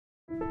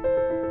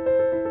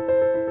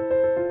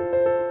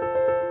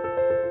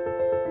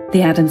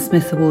The Adam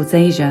Smith Awards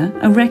Asia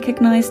are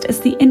recognised as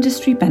the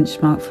industry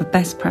benchmark for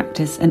best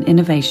practice and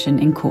innovation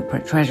in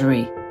corporate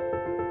treasury.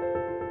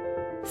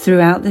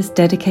 Throughout this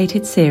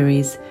dedicated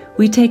series,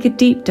 we take a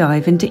deep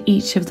dive into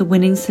each of the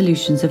winning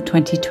solutions of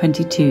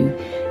 2022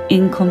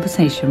 in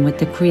conversation with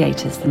the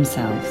creators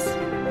themselves.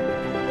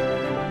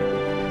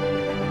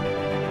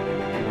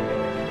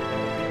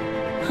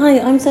 Hi,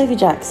 I'm Sophie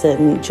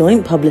Jackson,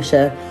 Joint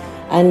Publisher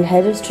and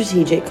Head of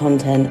Strategic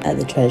Content at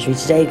the Treasury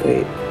Today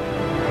Group.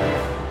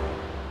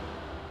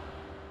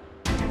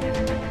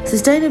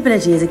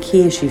 Sustainability is a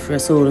key issue for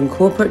us all, and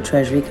corporate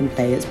treasury can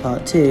play its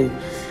part too.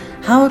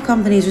 How are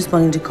companies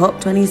responding to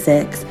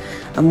COP26,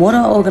 and what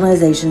are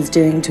organisations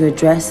doing to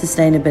address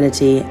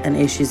sustainability and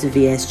issues of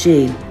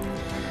ESG?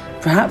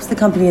 Perhaps the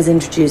company has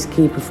introduced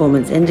key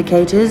performance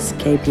indicators,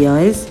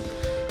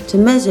 KPIs, to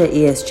measure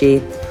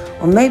ESG,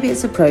 or maybe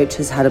its approach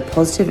has had a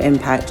positive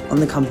impact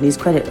on the company's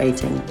credit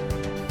rating.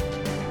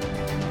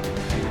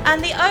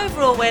 And the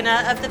overall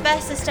winner of the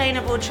Best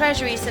Sustainable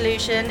Treasury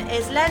Solution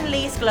is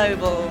Lendlease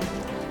Global.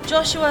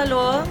 Joshua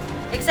Law,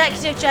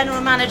 Executive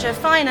General Manager of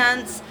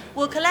Finance,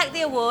 will collect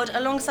the award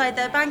alongside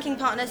their banking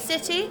partner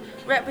Citi,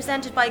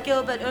 represented by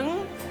Gilbert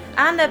Ng,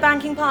 and their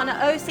banking partner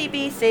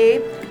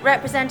OCBC,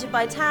 represented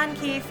by Tan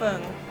Ki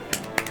Fung.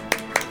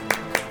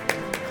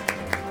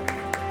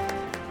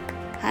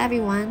 Hi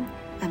everyone,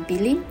 I'm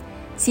Billy,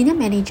 Senior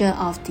Manager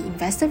of the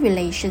Investor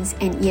Relations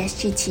and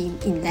ESG team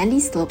in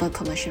Lendlease Global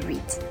Commercial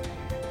REIT.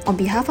 On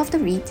behalf of the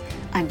REIT,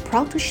 I'm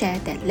proud to share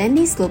that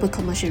Lendlease Global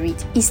Commercial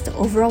REIT is the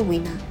overall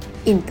winner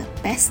in the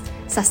Best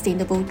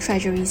Sustainable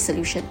Treasury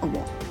Solution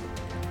Award.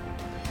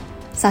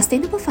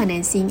 Sustainable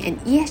financing and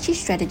ESG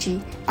strategy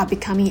are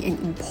becoming an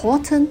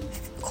important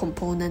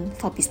component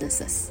for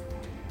businesses.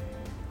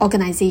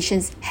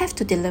 Organizations have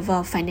to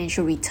deliver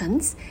financial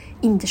returns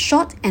in the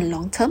short and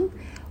long term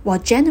while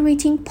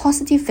generating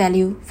positive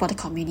value for the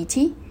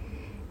community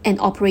and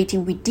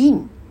operating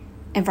within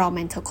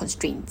environmental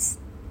constraints.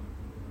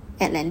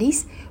 At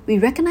Lendlease, we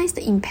recognize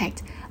the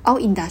impact our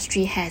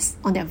industry has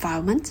on the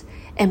environment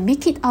and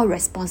make it our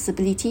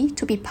responsibility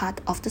to be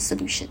part of the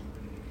solution.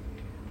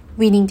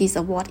 Winning this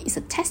award is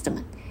a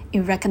testament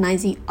in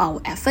recognizing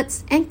our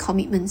efforts and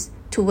commitments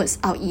towards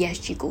our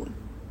ESG goal.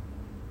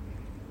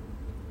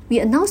 We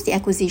announced the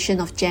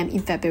acquisition of GEM in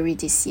February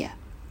this year.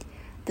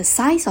 The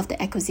size of the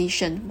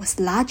acquisition was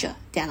larger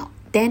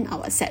than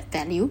our asset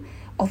value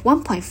of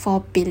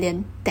 $1.4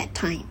 billion that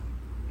time.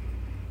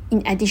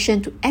 In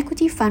addition to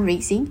equity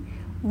fundraising,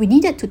 we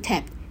needed to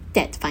tap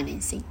debt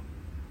financing.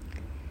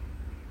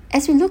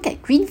 As we look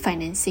at green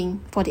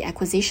financing for the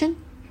acquisition,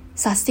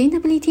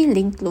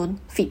 sustainability-linked loan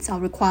fits our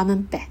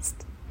requirement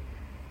best.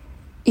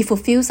 It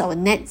fulfills our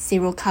net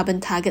zero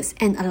carbon targets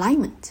and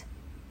alignment.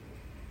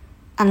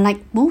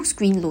 Unlike most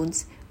green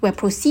loans, where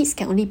proceeds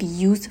can only be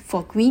used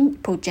for green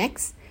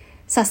projects,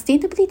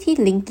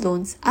 sustainability-linked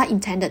loans are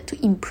intended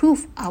to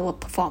improve our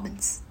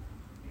performance.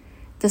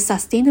 The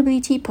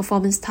sustainability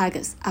performance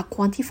targets are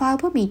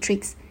quantifiable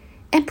metrics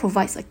and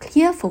provides a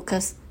clear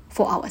focus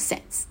for our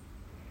assets.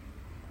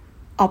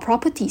 Our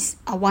properties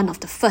are one of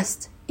the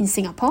first in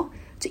Singapore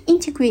to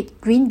integrate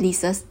green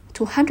leases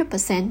to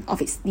 100% of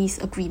its lease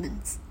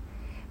agreements,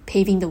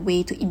 paving the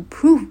way to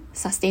improve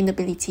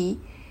sustainability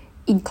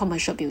in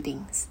commercial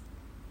buildings.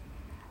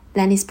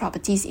 Lendlease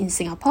properties in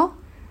Singapore,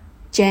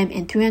 GEM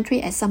and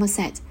 313 at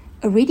Somerset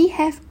already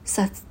have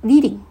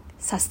leading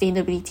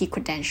sustainability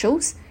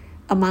credentials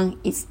among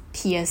its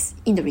peers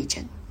in the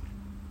region.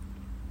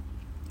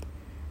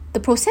 The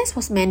process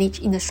was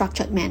managed in a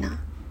structured manner.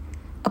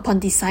 Upon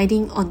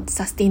deciding on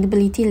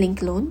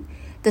sustainability-linked loan,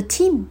 the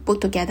team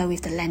worked together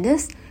with the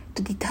lenders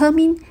to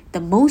determine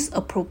the most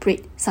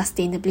appropriate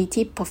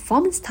sustainability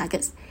performance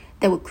targets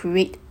that would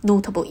create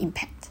notable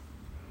impact.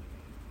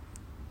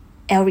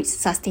 LREIT's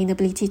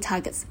sustainability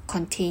targets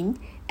contain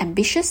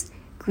ambitious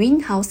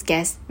greenhouse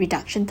gas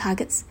reduction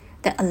targets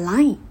that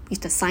align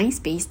with the Science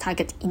Based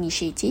Target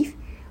Initiative,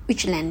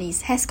 which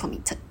Lendlease has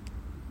committed.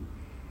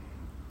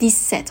 This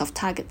set of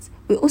targets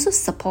will also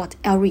support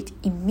LREIT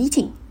in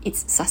meeting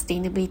its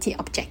sustainability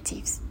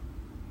objectives.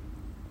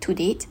 To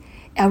date,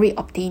 LREIT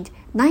obtained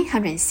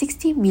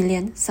 960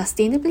 million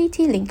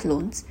sustainability-linked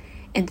loans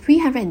and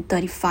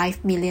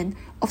 335 million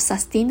of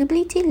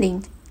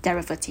sustainability-linked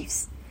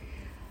derivatives,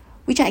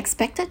 which are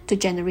expected to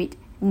generate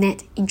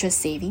net interest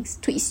savings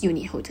to its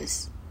unit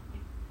holders.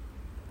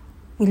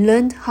 We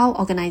learned how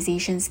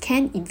organizations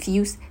can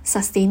infuse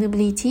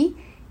sustainability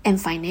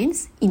and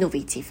finance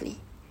innovatively.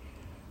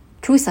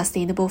 Through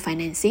sustainable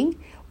financing,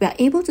 we are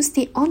able to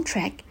stay on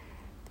track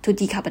to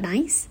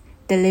decarbonize,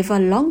 deliver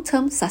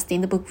long-term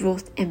sustainable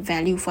growth and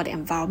value for the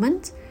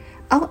environment,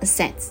 our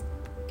assets,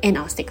 and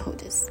our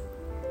stakeholders.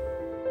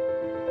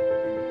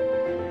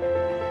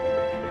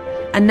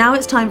 And now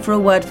it's time for a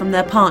word from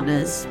their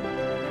partners.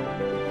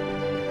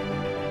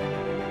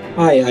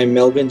 Hi, I'm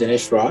Melvin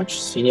Dineshraj,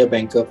 Senior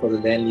Banker for the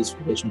Lendlease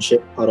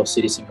relationship out of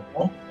Citi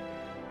Singapore.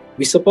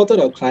 We supported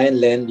our client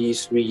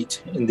Lendlease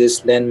REIT in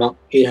this landmark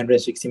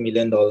 $860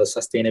 million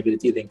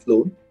sustainability-linked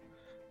loan,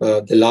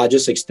 the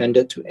largest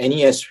extended to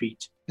any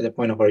S-REIT at the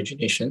point of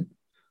origination,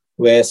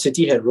 where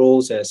Citi had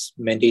roles as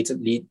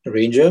mandated lead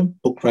arranger,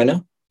 book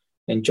runner,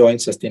 and joint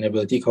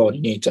sustainability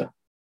coordinator.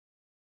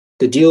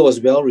 The deal was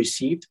well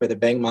received by the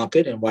bank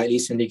market and widely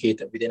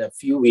syndicated within a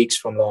few weeks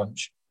from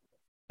launch.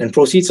 And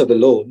proceeds of the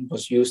loan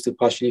was used to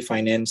partially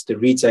finance the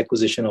REIT's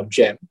acquisition of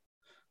GEM,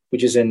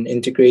 which is an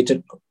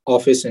integrated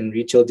office and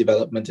retail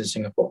development in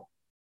Singapore.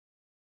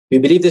 We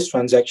believe this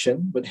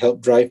transaction would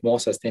help drive more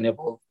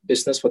sustainable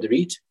business for the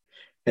REIT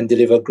and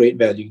deliver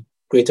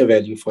greater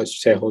value for its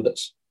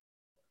shareholders.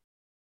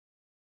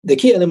 The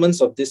key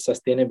elements of this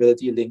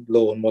sustainability-linked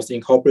loan was the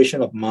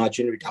incorporation of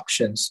margin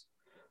reductions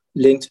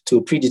linked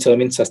to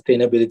predetermined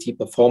sustainability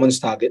performance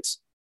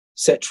targets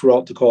set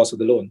throughout the course of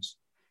the loans.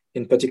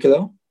 In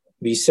particular,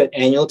 we set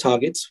annual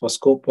targets for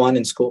Scope 1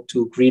 and Scope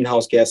 2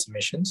 greenhouse gas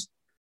emissions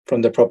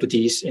from the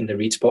properties in the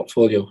REIT's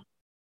portfolio.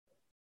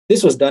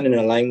 This was done in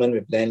alignment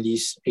with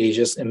Lendlease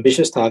Asia's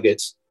ambitious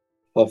targets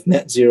of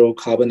net zero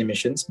carbon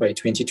emissions by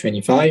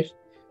 2025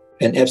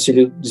 and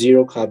absolute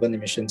zero carbon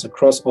emissions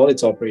across all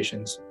its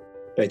operations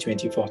by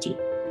 2040.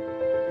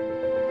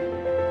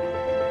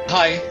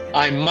 Hi,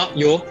 I'm Mark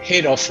Yeo,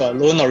 Head of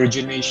Loan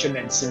Origination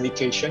and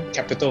Syndication,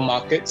 Capital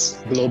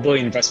Markets, Global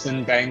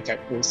Investment Bank at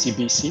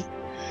OCBC.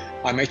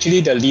 I'm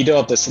actually the leader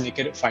of the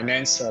syndicated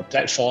finance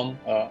platform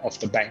of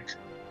the bank.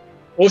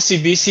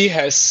 OCBC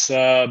has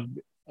a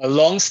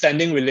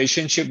long-standing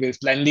relationship with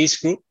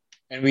Lendlease Group,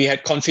 and we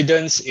had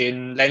confidence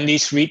in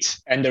Lendlease REIT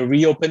and the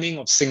reopening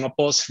of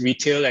Singapore's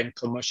retail and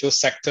commercial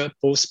sector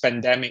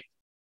post-pandemic.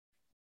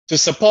 To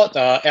support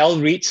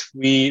L-REIT,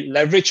 we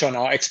leverage on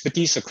our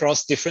expertise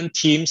across different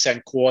teams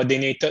and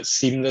coordinated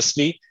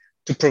seamlessly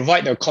to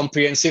provide a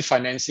comprehensive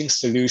financing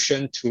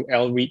solution to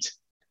L-REIT.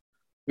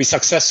 We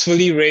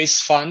successfully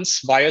raised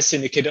funds via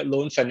syndicated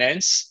loan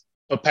finance,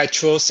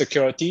 perpetual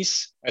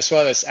securities, as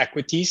well as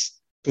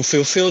equities to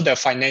fulfill their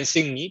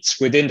financing needs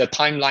within the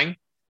timeline,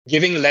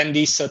 giving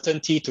Lendlease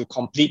certainty to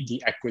complete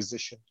the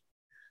acquisition.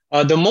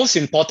 The most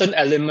important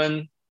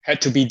element had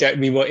to be that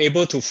we were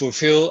able to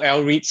fulfill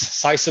L-REIT's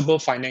sizable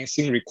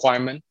financing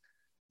requirement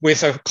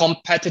with a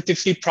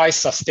competitively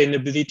priced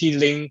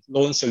sustainability-linked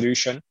loan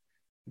solution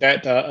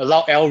that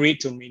allowed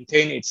L-REIT to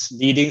maintain its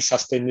leading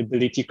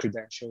sustainability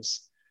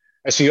credentials.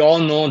 As we all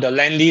know, the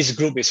Lendlease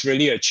Group is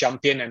really a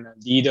champion and a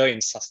leader in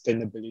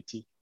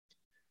sustainability.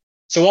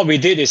 So what we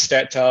did is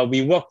that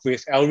we worked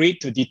with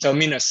L-REIT to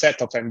determine a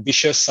set of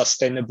ambitious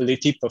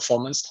sustainability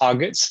performance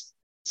targets,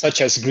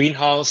 such as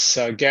greenhouse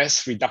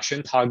gas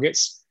reduction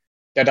targets,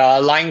 that are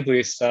aligned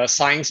with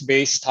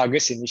Science-Based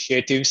Targets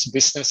Initiative's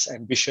business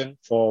ambition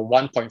for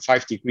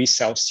 1.5 degrees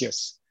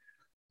Celsius,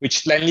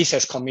 which Lendlease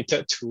has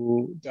committed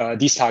to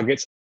these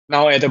targets.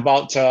 Now at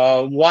about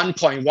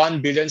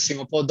 1.1 billion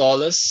Singapore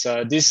dollars,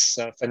 this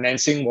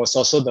financing was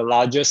also the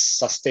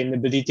largest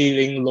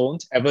sustainability-linked loan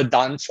ever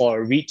done for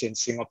a REIT in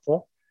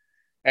Singapore.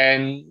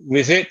 And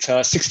with it,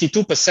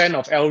 62%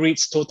 of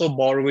L-REIT's total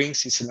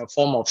borrowings is in the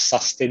form of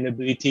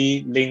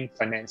sustainability-linked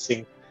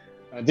financing.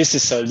 This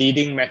is a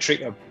leading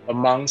metric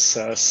amongst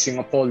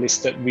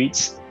Singapore-listed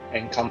REITs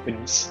and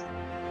companies.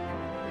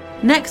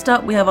 Next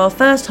up, we have our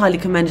first highly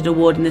commended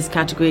award in this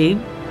category.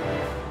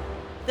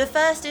 The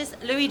first is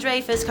Louis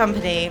Dreyfus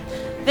Company.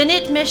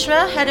 Vinit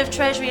Mishra, Head of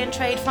Treasury and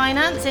Trade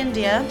Finance,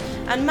 India,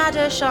 and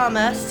Madhur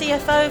Sharma,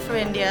 CFO for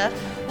India,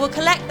 will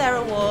collect their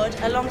award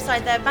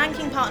alongside their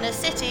banking partner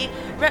Citi,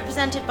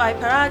 represented by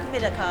Parag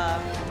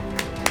Vidakar.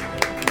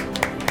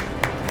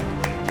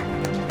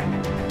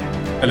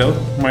 Hello,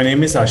 my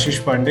name is Ashish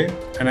Pandey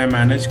and I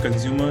manage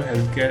consumer,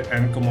 healthcare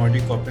and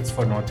commodity corporates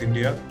for North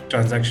India,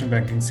 transaction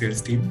banking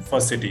sales team for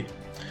Citi.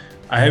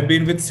 I have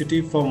been with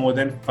Citi for more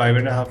than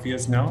 5.5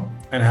 years now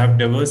and have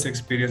diverse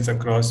experience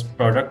across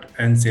product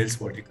and sales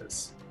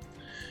verticals.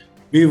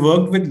 We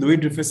worked with Louis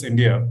Dreyfus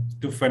India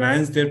to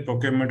finance their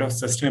procurement of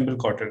sustainable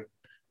cotton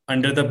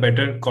under the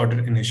Better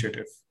Cotton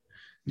Initiative.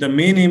 The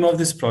main aim of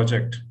this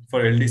project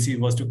for LDC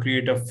was to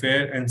create a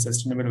fair and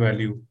sustainable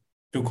value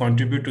to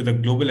contribute to the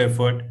global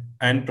effort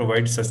and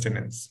provide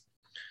sustenance.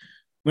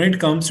 When it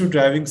comes to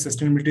driving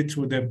sustainability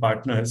through their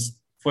partners,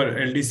 for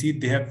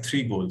LDC, they have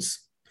 3 goals.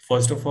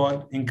 First of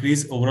all,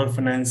 increase overall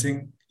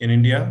financing in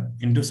India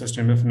into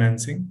sustainable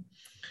financing.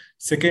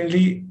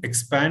 Secondly,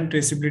 expand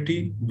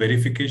traceability,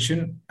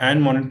 verification,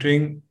 and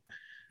monitoring.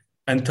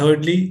 And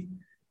thirdly,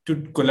 to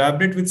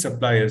collaborate with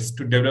suppliers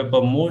to develop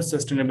a more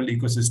sustainable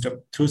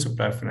ecosystem through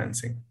supplier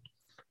financing.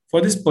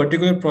 For this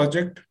particular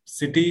project,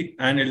 Citi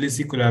and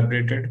LDC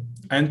collaborated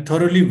and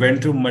thoroughly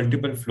went through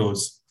multiple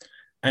flows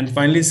and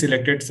finally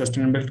selected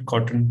sustainable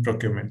cotton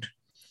procurement.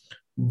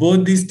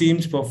 Both these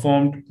teams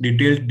performed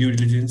detailed due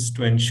diligence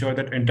to ensure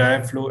that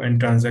entire flow and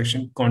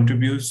transaction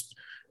contributes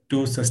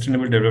to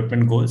Sustainable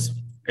Development Goals,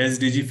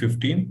 SDG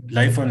 15,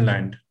 Life on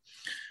Land,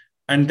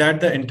 and that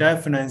the entire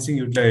financing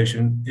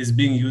utilization is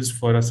being used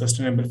for a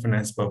sustainable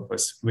finance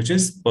purpose, which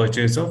is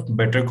purchase of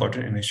Better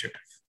Cotton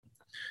Initiative.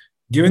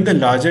 Given the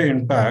larger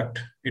impact,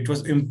 it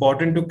was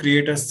important to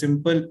create a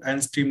simple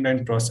and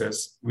streamlined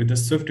process with a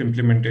swift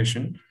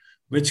implementation,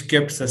 which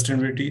kept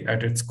sustainability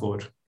at its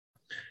core.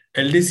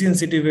 LDC and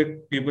Citi were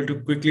able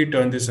to quickly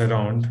turn this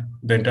around.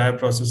 The entire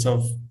process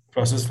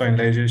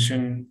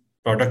finalization,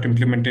 product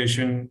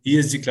implementation,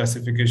 ESG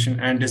classification,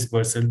 and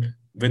dispersal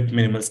with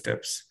minimal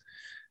steps.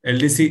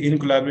 LDC, in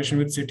collaboration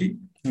with Citi,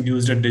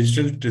 used a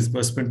digital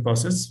disbursement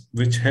process,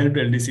 which helped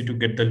LDC to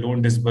get the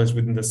loan disbursed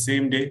within the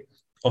same day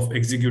of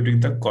executing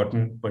the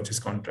cotton purchase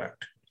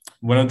contract.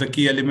 One of the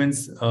key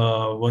elements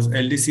was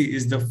LDC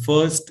is the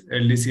first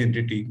LDC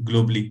entity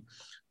globally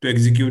to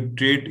execute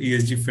trade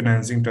ESG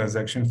financing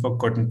transaction for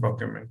cotton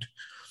procurement.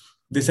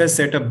 This has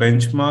set a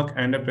benchmark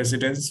and a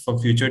precedence for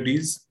future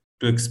deals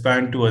to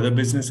expand to other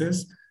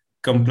businesses,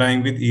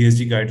 complying with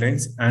ESG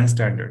guidelines and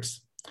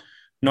standards.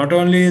 Not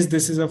only is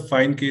this a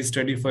fine case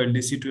study for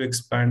LDC to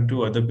expand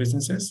to other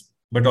businesses,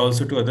 but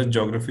also to other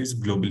geographies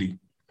globally.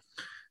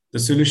 The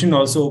solution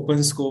also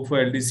opens scope for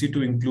LDC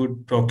to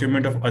include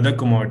procurement of other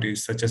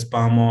commodities such as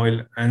palm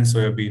oil and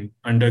soybean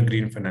under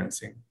green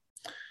financing.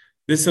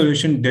 This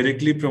solution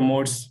directly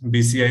promotes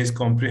BCI's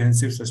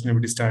comprehensive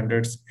sustainability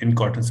standards in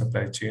cotton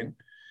supply chain.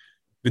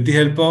 With the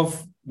help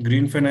of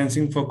green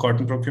financing for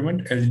cotton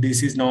procurement,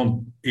 LDC is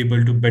now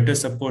able to better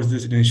support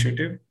this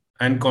initiative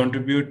and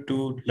contribute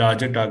to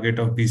larger target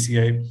of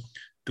BCI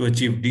to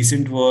achieve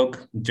decent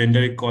work,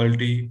 gender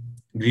equality,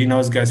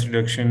 greenhouse gas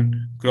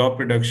reduction, crop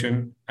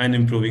production, and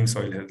improving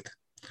soil health.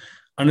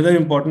 Another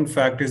important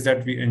fact is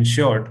that we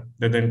ensured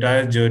that the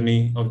entire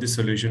journey of this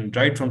solution,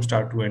 right from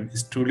start to end,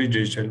 is truly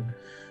digital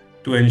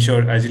to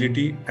ensure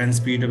agility and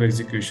speed of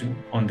execution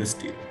on this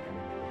deal.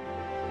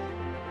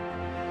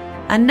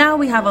 And now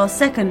we have our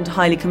second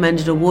highly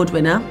commended award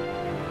winner.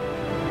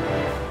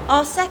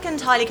 Our second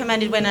highly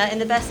commended winner in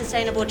the Best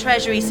Sustainable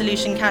Treasury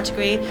Solution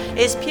category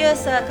is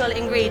Purecircle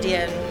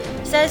Ingredient.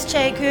 Says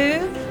Che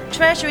Ku,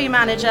 Treasury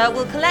Manager,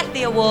 will collect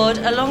the award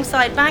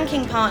alongside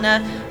banking partner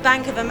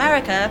Bank of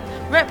America,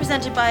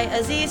 represented by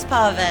Aziz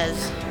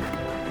Parvez.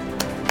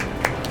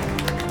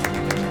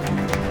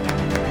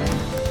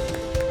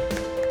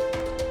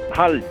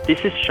 Hi, this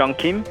is Sean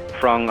Kim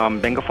from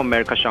Bank of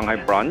America Shanghai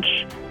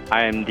branch.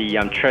 I am the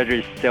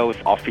Treasury Sales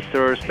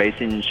Officer based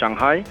in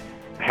Shanghai,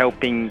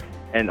 helping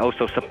and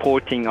also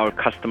supporting our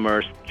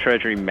customers'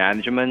 treasury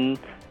management,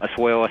 as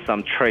well as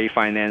some trade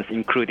finance,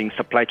 including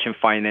supply chain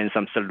finance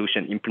and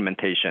solution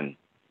implementation.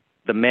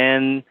 The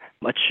main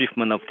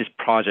achievement of this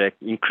project,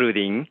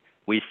 including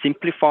we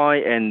simplify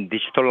and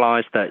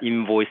digitalize the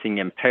invoicing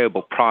and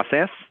payable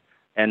process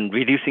and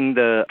reducing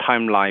the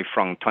timeline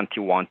from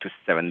 21 to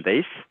 7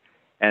 days.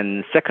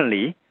 And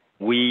secondly,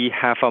 we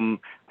have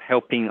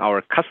helping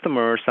our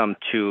customers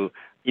to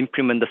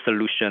implement the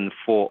solution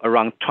for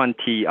around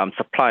 20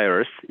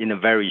 suppliers in a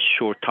very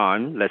short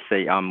time, let's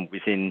say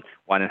within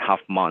 1.5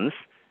 months.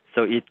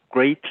 So it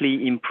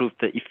greatly improved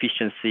the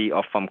efficiency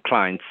of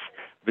clients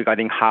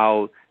regarding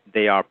how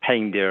they are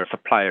paying their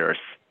suppliers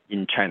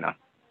in China.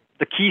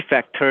 The key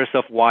factors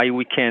of why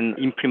we can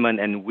implement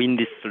and win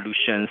these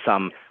solutions,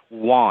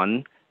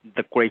 one,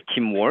 the great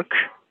teamwork,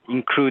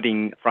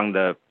 including from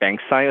the bank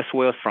side as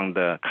well as from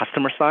the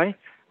customer side.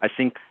 I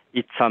think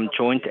it's some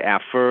joint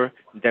effort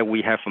that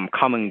we have some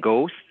common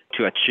goals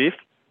to achieve.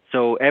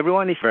 So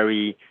everyone is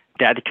very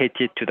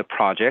dedicated to the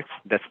project.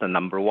 That's the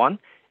number one.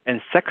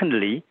 And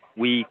secondly,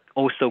 we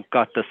also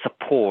got the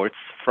support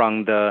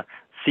from the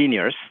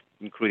seniors,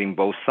 including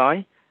both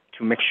sides,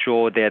 to make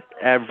sure that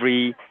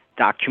every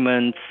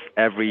document,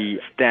 every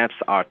steps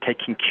are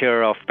taken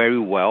care of very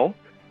well.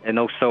 And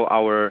also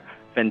our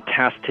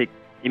fantastic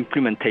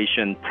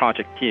implementation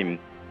project team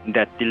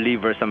that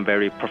delivers some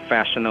very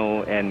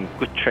professional and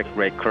good track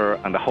record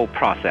on the whole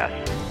process.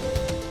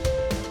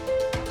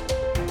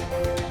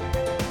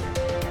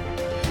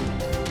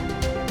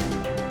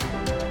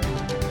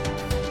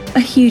 A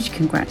huge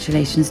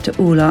congratulations to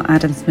all our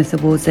Adam Smith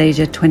Awards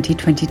Asia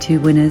 2022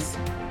 winners.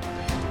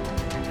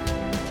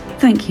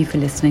 Thank you for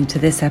listening to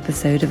this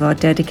episode of our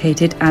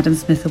dedicated Adam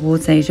Smith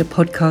Awards Asia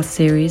podcast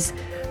series,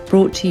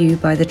 brought to you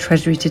by the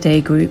Treasury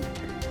Today Group.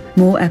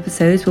 More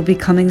episodes will be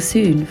coming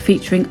soon,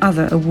 featuring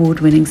other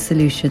award-winning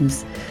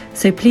solutions.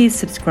 So please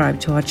subscribe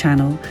to our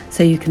channel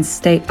so you can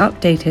stay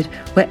updated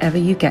wherever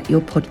you get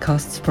your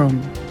podcasts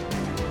from.